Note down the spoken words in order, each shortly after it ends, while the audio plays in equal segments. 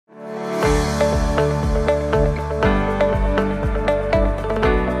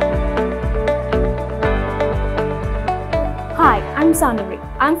Sanuri.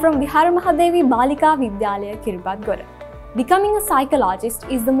 I'm from Viharamahadevi Balika Vidyalaya, Kiribati. Becoming a psychologist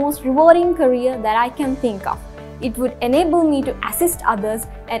is the most rewarding career that I can think of. It would enable me to assist others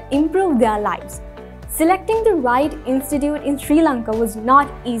and improve their lives. Selecting the right institute in Sri Lanka was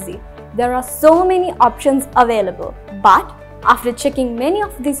not easy. There are so many options available, but after checking many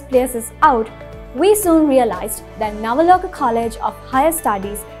of these places out, we soon realized that Navaloka College of Higher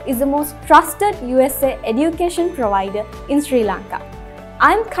Studies is the most trusted USA education provider in Sri Lanka.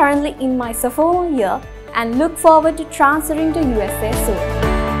 I am currently in my sophomore year and look forward to transferring to USA soon.